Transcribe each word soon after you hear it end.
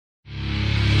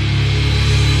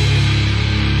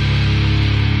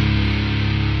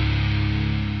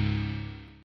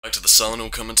Silent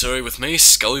Hill commentary with me,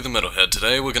 Skully the Metalhead.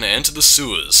 Today we're gonna enter the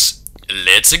sewers.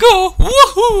 Let's go!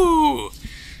 Woohoo!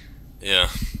 Yeah.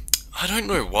 I don't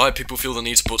know why people feel the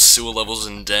need to put sewer levels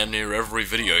in damn near every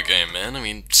video game, man. I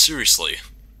mean, seriously.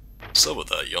 What's up with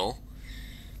that, y'all?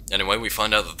 Anyway, we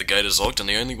find out that the gate is locked and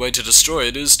the only way to destroy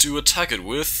it is to attack it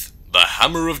with the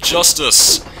Hammer of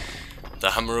Justice.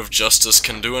 The Hammer of Justice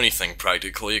can do anything,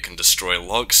 practically. It can destroy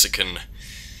locks, it can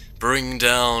bring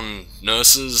down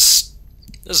nurses.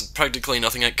 There's practically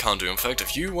nothing it can't do. In fact,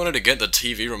 if you wanted to get the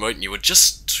TV remote and you were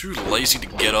just too lazy to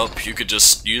get up, you could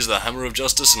just use the Hammer of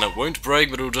Justice and it won't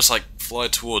break, but it'll just, like, fly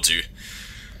towards you.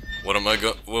 Where am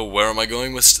I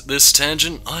going with this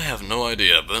tangent? I have no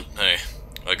idea, but hey,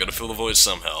 I gotta fill the void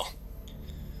somehow.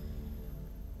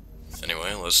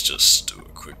 Anyway, let's just do a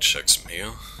quick check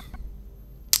here.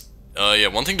 Yeah,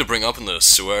 one thing to bring up in the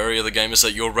sewer area of the game is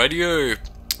that your radio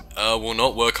will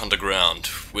not work underground,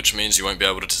 which means you won't be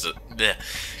able to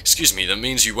that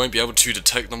means you won't be able to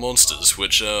detect the monsters,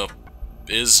 which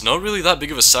is not really that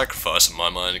big of a sacrifice in my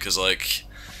mind, because, like,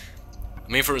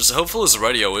 I mean, for as helpful as the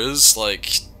radio is,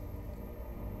 like,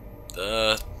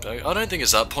 I don't think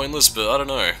it's that pointless, but I don't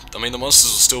know. I mean, the monsters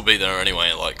will still be there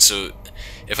anyway, like, so,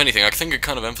 if anything, I think it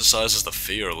kind of emphasizes the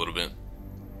fear a little bit.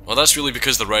 Well, that's really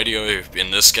because the radio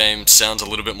in this game sounds a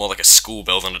little bit more like a school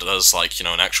bell than it does, like, you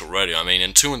know, an actual radio. I mean,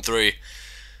 in 2 and 3,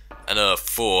 and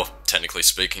 4, technically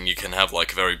speaking, you can have,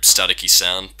 like, a very staticky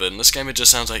sound, but in this game it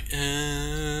just sounds like,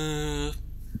 I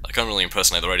can't really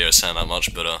impersonate the radio sound that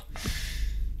much, but,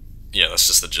 yeah, that's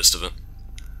just the gist of it.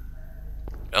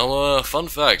 Well, fun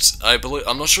fact,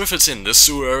 I'm not sure if it's in this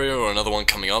sewer area or another one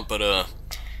coming up, but,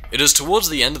 it is towards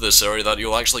the end of this area that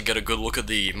you'll actually get a good look at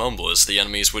the Mumblers, the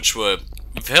enemies which were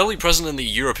fairly present in the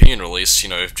European release, you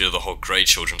know, due to the whole Grey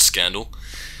Children scandal.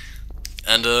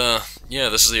 And, yeah,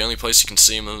 this is the only place you can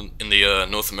see them in the,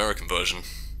 North American version.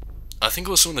 I think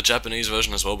also in the Japanese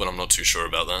version as well, but I'm not too sure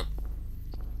about that.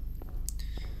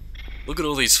 Look at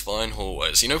all these fine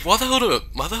hallways. You know, why the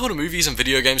hell do movies and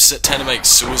video games tend to make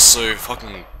sewers so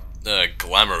fucking,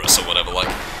 glamorous or whatever? Like,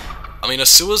 I mean, are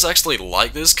sewers actually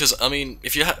like this? Because, I mean,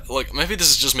 if you like, maybe this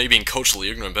is just me being culturally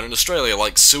ignorant, but in Australia,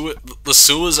 like, the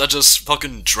sewers are just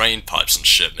fucking drain pipes and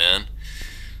shit, man.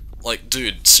 Like,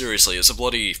 dude, seriously, it's a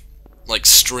bloody, like,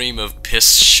 stream of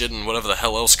piss, shit, and whatever the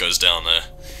hell else goes down there.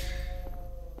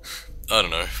 I don't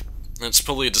know. It's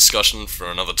probably a discussion for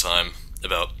another time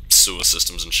about sewer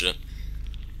systems and shit.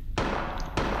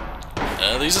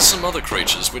 These are some other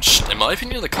creatures, which, in my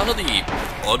opinion, are kind of the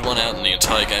odd one out in the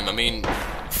entire game. I mean,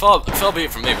 far be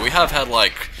it from me, but we have had,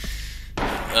 like,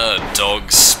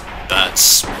 dogs,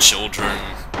 bats, children,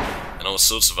 and all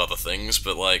sorts of other things,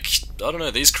 but, like, I don't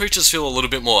know, these creatures feel a little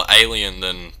bit more alien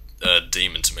than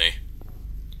demon to me.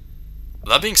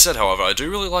 That being said, however, I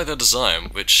do really like their design,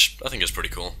 which I think is pretty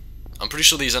cool. I'm pretty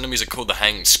sure these enemies are called the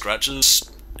Hanging Scratches,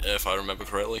 if I remember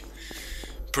correctly.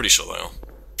 Pretty sure they are.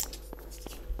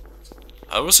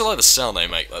 I also like the sound they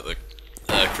make, like the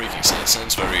creaking sound. It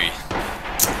sounds very,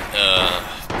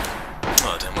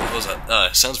 oh damn, what was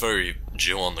that? It sounds very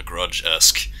Jill on the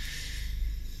Grudge-esque.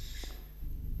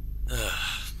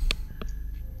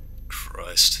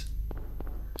 Christ.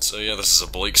 So yeah, this is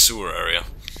a bleak sewer area.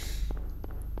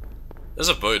 There's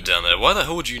a boat down there. Why the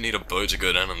hell would you need a boat to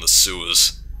go down in the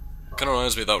sewers? Kinda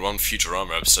reminds me of that one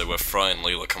Futurama episode where Fry and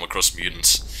Leela come across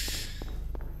mutants.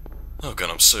 Oh god,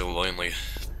 I'm so lonely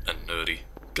and nerdy.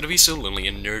 Gonna be so lonely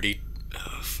and nerdy.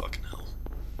 Oh, fucking hell.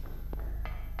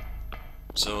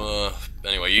 So,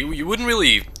 anyway, you wouldn't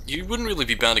really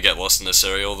be bound to get lost in this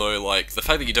area, although, like, the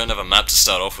fact that you don't have a map to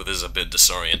start off with is a bit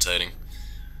disorientating.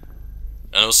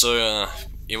 And also,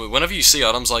 whenever you see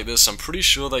items like this, I'm pretty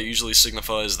sure that usually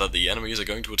signifies that the enemies are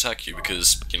going to attack you,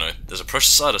 because, you know, there's a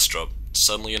precious item drop,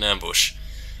 suddenly an ambush.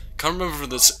 Can't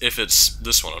remember if it's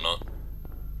this one or not.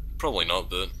 Probably not,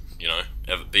 but, you know,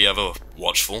 be ever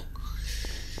watchful.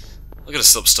 I gotta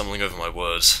stop stumbling over my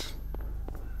words.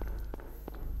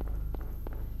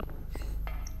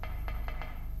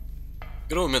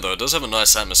 Gotta admit though, it does have a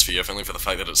nice atmosphere, if only for the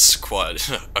fact that it's quiet.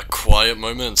 A quiet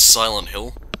moment in Silent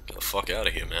Hill. Get the fuck out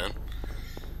of here, man.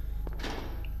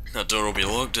 That door will be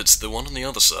locked, it's the one on the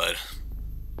other side.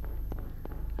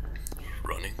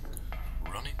 Running.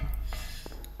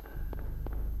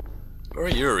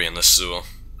 Very eerie in this sewer.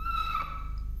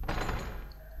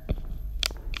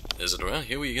 Is it around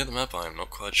here where you get the map? I am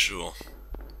not quite sure.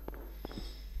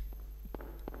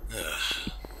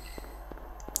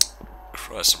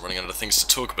 Christ, I'm running out of things to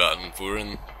talk about, and we're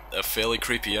in a fairly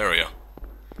creepy area.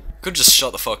 Could just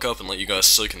shut the fuck up and let you guys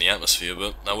soak in the atmosphere,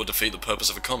 but that would defeat the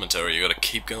purpose of a commentary. You gotta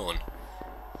keep going.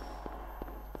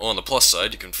 Or on the plus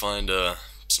side, you can find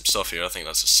some stuff here. I think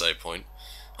that's a save point.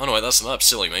 Oh no, wait, that's the map.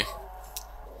 Silly me.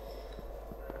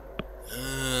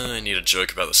 I need a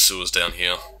joke about the sewers down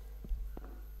here.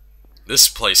 This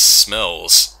place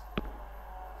smells.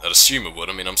 I'd assume it would.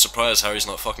 I mean, I'm surprised Harry's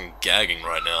not fucking gagging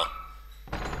right now.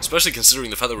 Especially considering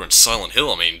the fact that we're in Silent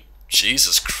Hill. I mean,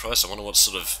 Jesus Christ, I wonder what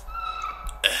sort of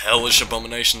a hellish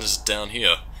abomination is down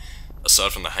here.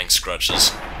 Aside from the hang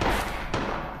scratches.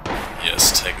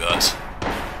 Yes, take that.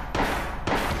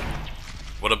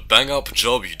 What a bang-up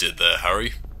job you did there,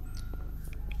 Harry.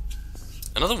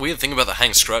 Another weird thing about the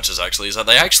hang scratches, actually, is that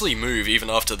they actually move even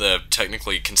after they're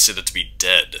technically considered to be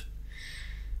dead.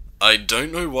 I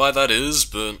don't know why that is,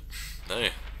 but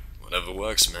hey, whatever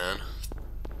works, man.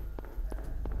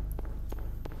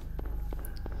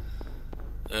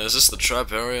 Is this the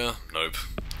trap area? Nope.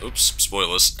 Oops,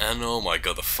 spoilers. And oh my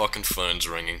god, the fucking phone's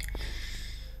ringing.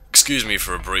 Excuse me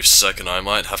for a brief second, I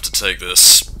might have to take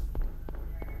this.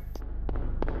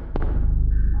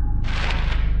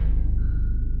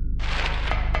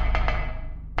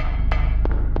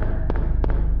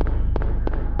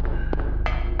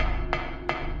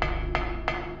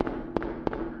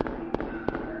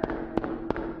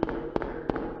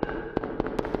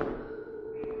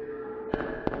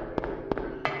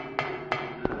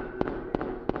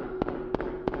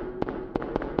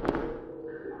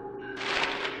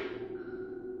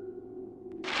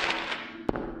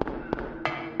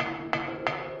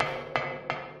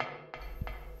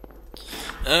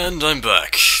 And I'm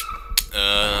back.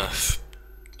 I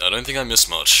don't think I missed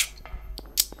much.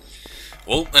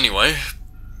 Well, anyway,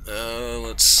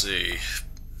 let's see.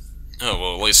 Oh,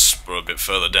 well, at least we're a bit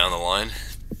further down the line.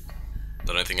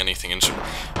 I don't think anything interesting...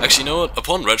 Actually, you know what?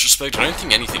 Upon retrospect, I don't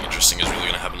think anything interesting is really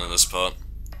going to happen in this part.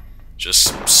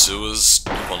 Just sewers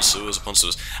upon sewers upon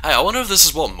sewers. Hey, I wonder if this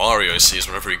is what Mario sees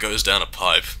whenever he goes down a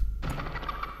pipe.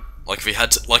 Like if he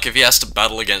had to, like if he has to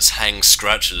battle against hang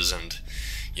scratches and,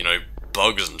 you know,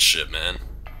 bugs and shit, man.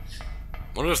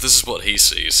 Wonder if this is what he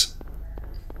sees.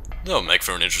 That'll make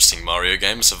for an interesting Mario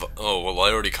game. So oh, well,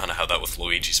 I already kind of had that with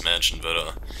Luigi's Mansion,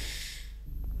 but,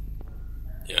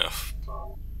 yeah.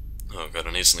 Oh god,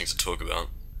 I need something to talk about.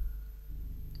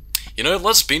 You know,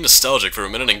 let's be nostalgic for a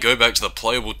minute and go back to the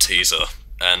playable teaser,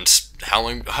 and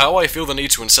how I feel the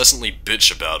need to incessantly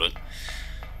bitch about it.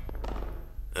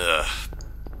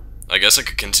 I guess I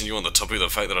could continue on the topic of the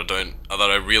fact that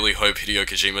I really hope Hideo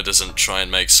Kojima doesn't try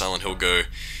and make Silent Hill go,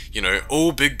 you know,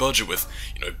 all big budget with,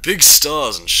 you know, big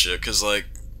stars and shit, because, like,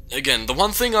 again, the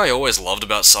one thing I always loved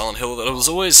about Silent Hill, that it was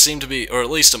always seemed to be, or at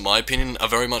least in my opinion, a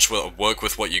very much work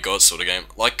with what you got sort of game.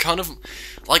 Like, kind of,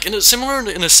 like, similar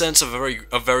in a sense of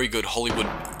a very good Hollywood,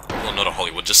 well, not a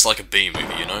Hollywood, just like a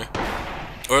B-movie, you know?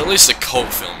 Or at least a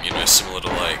cult film, you know, similar to,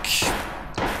 like,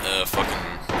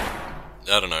 fucking,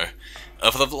 I don't know.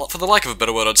 For the lack of a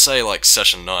better word, I'd say, like,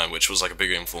 Session 9, which was, like, a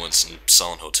big influence in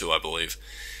Silent Hill 2, I believe.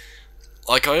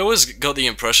 Like, I always got the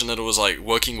impression that it was, like,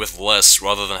 working with less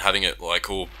rather than having it, like,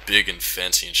 all big and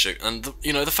fancy and shit. And,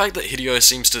 you know, the fact that Hideo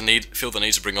seems to feel the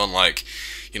need to bring on, like,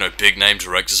 you know, big-name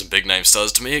directors and big-name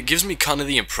stars, to me, it gives me kind of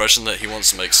the impression that he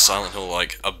wants to make Silent Hill,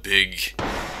 like, a big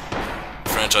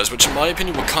franchise, which, in my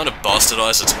opinion, will kind of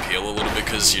bastardize its appeal a little bit,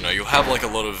 because, you know, you'll have, like, a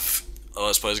lot of...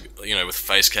 I suppose, you know, with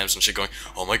face cams and shit going,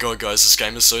 oh my god guys, this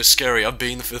game is so scary, I've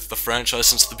been with the franchise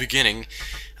since the beginning.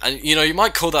 And, you know, you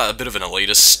might call that a bit of an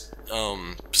elitist,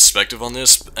 perspective on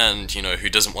this, and, you know, who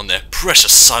doesn't want their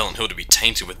precious Silent Hill to be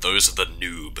tainted with those of the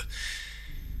noob.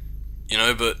 You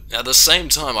know, but at the same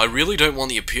time, I really don't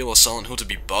want the appeal of Silent Hill to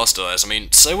be bastardized. I mean,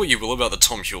 say what you will about the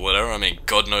Tom Hewlett era, I mean,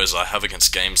 God knows I have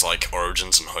against games like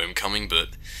Origins and Homecoming, but...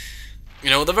 You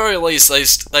know, at the very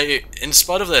least, they, in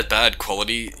spite of their bad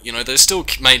quality, you know, they still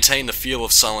maintain the feel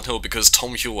of Silent Hill because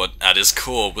Tom Hewlett, at his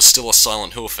core, was still a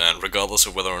Silent Hill fan, regardless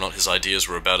of whether or not his ideas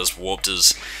were about as warped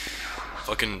as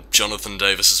fucking Jonathan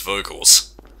Davis's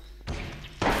vocals.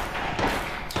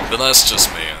 But that's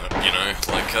just me, you know,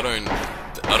 like, I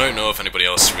don't know if anybody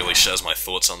else really shares my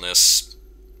thoughts on this.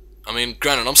 I mean,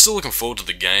 granted, I'm still looking forward to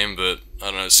the game, but,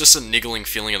 I don't know, it's just a niggling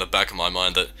feeling in the back of my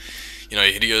mind that, you know,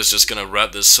 Hideo's just gonna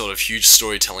wrap this sort of huge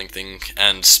storytelling thing,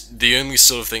 and the only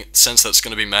sort of sense that's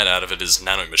gonna be made out of it is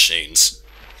nanomachines.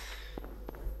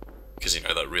 Because, you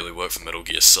know, that really worked for Metal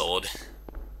Gear Solid.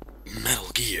 Metal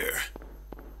Gear.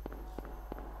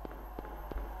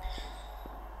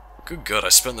 Good god, I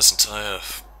spent this entire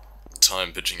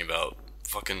time bitching about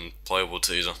fucking playable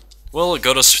teaser. Well, it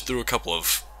got us through a couple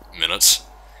of minutes.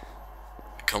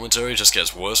 The commentary just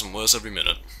gets worse and worse every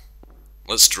minute.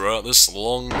 Let's draw out this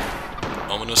long,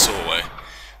 ominous hallway.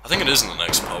 I think it is in the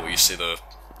next part where you see the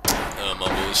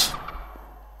mumblers.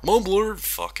 Mumbler?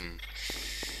 Fucking...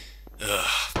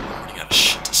 running out of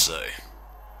shit to say.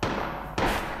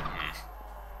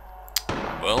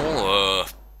 Well,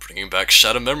 bringing back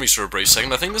Shadow Memories for a brief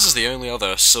second. I think this is the only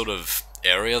other sort of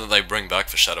area that they bring back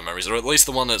for Shadow Memories, or at least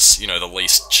the one that's, you know, the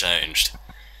least changed.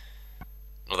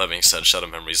 Well, that being said, Shadow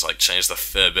Memories, like, changed a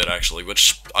fair bit, actually,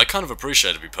 which I kind of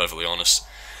appreciate, to be perfectly honest.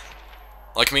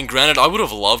 Like, I mean, granted, I would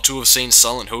have loved to have seen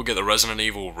Silent Hill get the Resident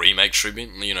Evil remake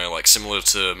treatment, you know, like, similar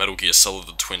to Metal Gear Solid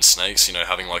the Twin Snakes, you know,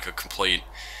 having, like, a complete,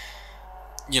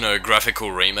 you know,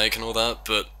 graphical remake and all that,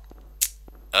 but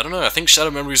I don't know, I think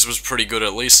Shadow Memories was pretty good,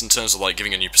 at least in terms of, like,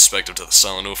 giving a new perspective to the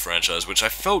Silent Hill franchise, which I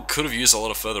felt could have used a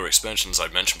lot of further expansions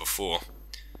I'd mentioned before.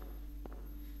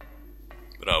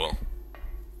 But oh well.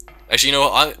 Actually, you know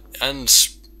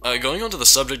what, going on to the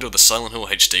subject of the Silent Hill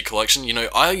HD collection, you know,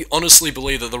 I honestly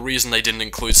believe that the reason they didn't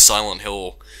include Silent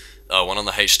Hill 1 on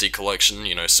the HD collection,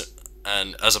 you know,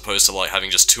 and as opposed to, like, having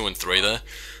just 2 and 3 there,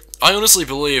 I honestly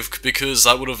believe because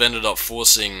that would have ended up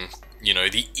forcing, you know,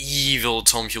 the evil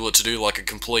Tom Hewlett to do, like, a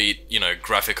complete, you know,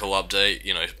 graphical update,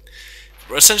 you know,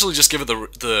 essentially just give it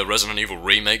the Resident Evil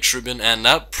remake treatment, and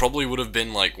that probably would have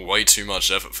been, like, way too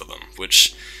much effort for them,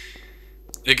 which,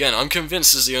 again, I'm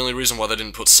convinced is the only reason why they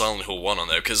didn't put Silent Hill 1 on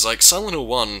there, because, like, Silent Hill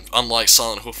 1, unlike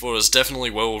Silent Hill 4, is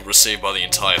definitely well received by the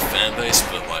entire fanbase,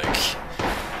 but, like,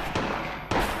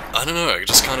 I don't know, it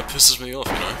just kind of pisses me off,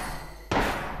 you know?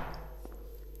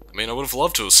 I mean, I would have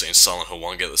loved to have seen Silent Hill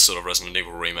 1 get this sort of Resident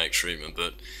Evil remake treatment,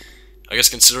 but I guess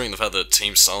considering the fact that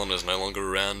Team Silent is no longer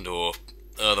around, or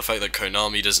the fact that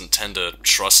Konami doesn't tend to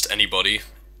trust anybody,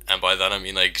 and by that I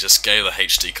mean they just gave the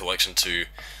HD collection to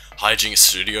Hijinks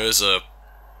Studios, a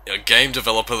game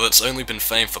developer that's only been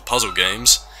famed for puzzle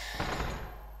games.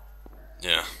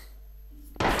 Yeah.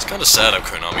 It's kind of sad how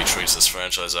Konami treats this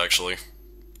franchise, actually.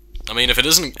 I mean, if it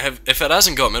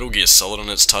hasn't got Metal Gear Solid in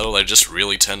its title, they just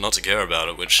really tend not to care about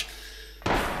it, which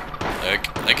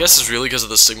I guess is really because of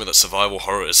the stigma that survival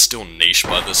horror is still niche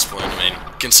by this point. I mean,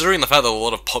 considering the fact that a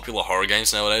lot of popular horror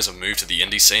games nowadays have moved to the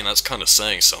indie scene, that's kind of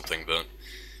saying something, but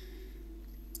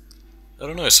I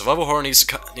don't know, survival horror needs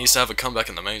to have a comeback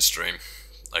in the mainstream,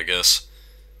 I guess.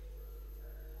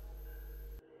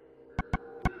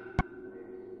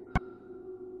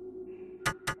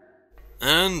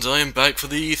 And I am back for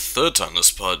the third time this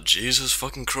part. Jesus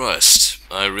fucking Christ.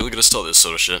 I really gotta stop this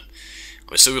sort of shit.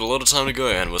 We still got a lot of time to go,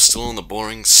 and we're still in the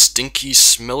boring, stinky,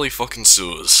 smelly fucking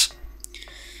sewers.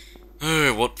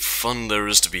 Oh, what fun there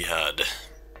is to be had.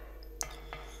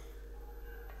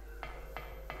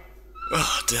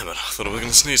 Oh, damn it. I thought I was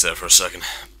gonna sneeze there for a second.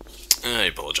 I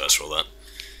apologize for all that.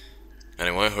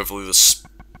 Anyway, hopefully this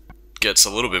gets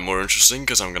a little bit more interesting,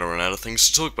 because I'm gonna run out of things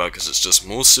to talk about, because it's just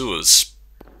more sewers.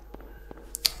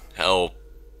 How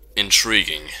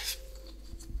intriguing.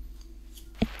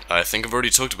 I think I've already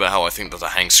talked about how I think that the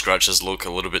hang scratches look a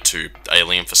little bit too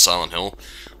alien for Silent Hill.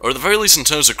 Or at the very least in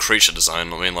terms of creature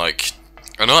design. I mean, like,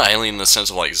 I'm not alien in the sense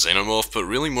of, like, xenomorph, but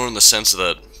really more in the sense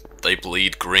that they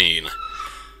bleed green,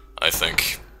 I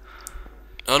think.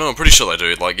 Oh no, I'm pretty sure they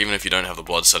do, like, even if you don't have the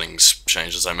blood settings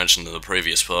changed, as I mentioned in the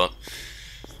previous part.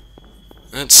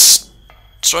 It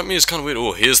struck me as kind of weird.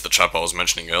 Oh, here's the trap I was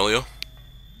mentioning earlier.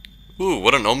 Ooh,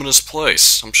 what an ominous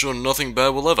place. I'm sure nothing bad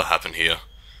will ever happen here.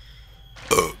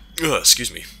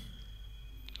 Excuse me.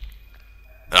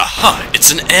 Aha!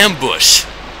 It's an ambush!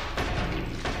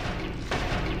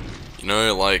 You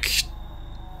know, like,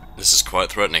 this is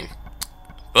quite threatening.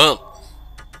 But,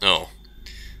 oh.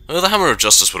 The Hammer of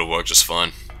Justice would have worked just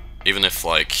fine. Even if,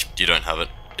 like, you don't have it,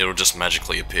 it'll just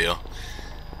magically appear.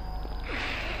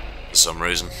 For some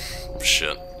reason.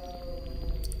 Shit.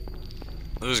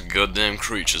 Those goddamn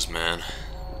creatures, man.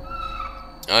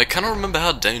 I kind of remember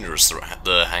how dangerous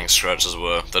the hang scratches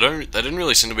were. They didn't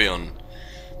really seem to be on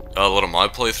a lot of my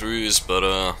playthroughs, but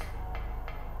I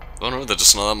don't know, they're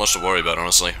just not that much to worry about,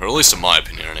 honestly. Or at least in my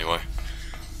opinion, anyway.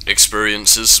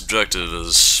 Experience is subjective,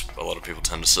 as a lot of people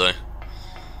tend to say.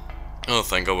 Oh,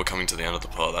 thank God we're coming to the end of the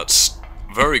part. That's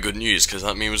very good news, because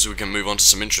that means we can move on to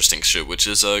some interesting shit, which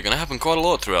is going to happen quite a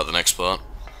lot throughout the next part.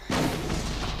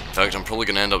 In fact, I'm probably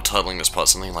going to end up titling this part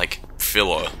something like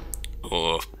Filler,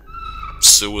 or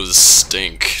Sewers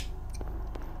Stink.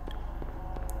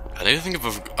 I need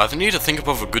to think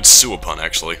of a good sewer pun,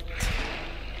 actually.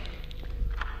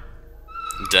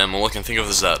 Damn, all I can think of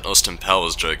is that Austin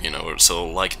Powers joke, you know, where it's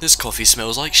all like, this coffee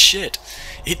smells like shit.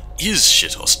 It is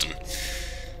shit, Austin.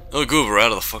 Oh good, we're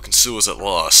out of the fucking sewers at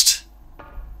last.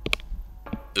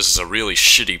 This is a really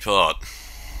shitty part.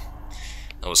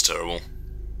 That was terrible.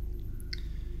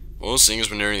 Well, seeing as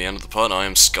we're nearing the end of the part, I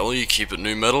am Skully, keep it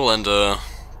new metal, and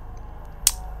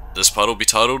this part will be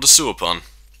titled A Sewer Pun.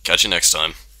 Catch you next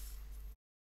time.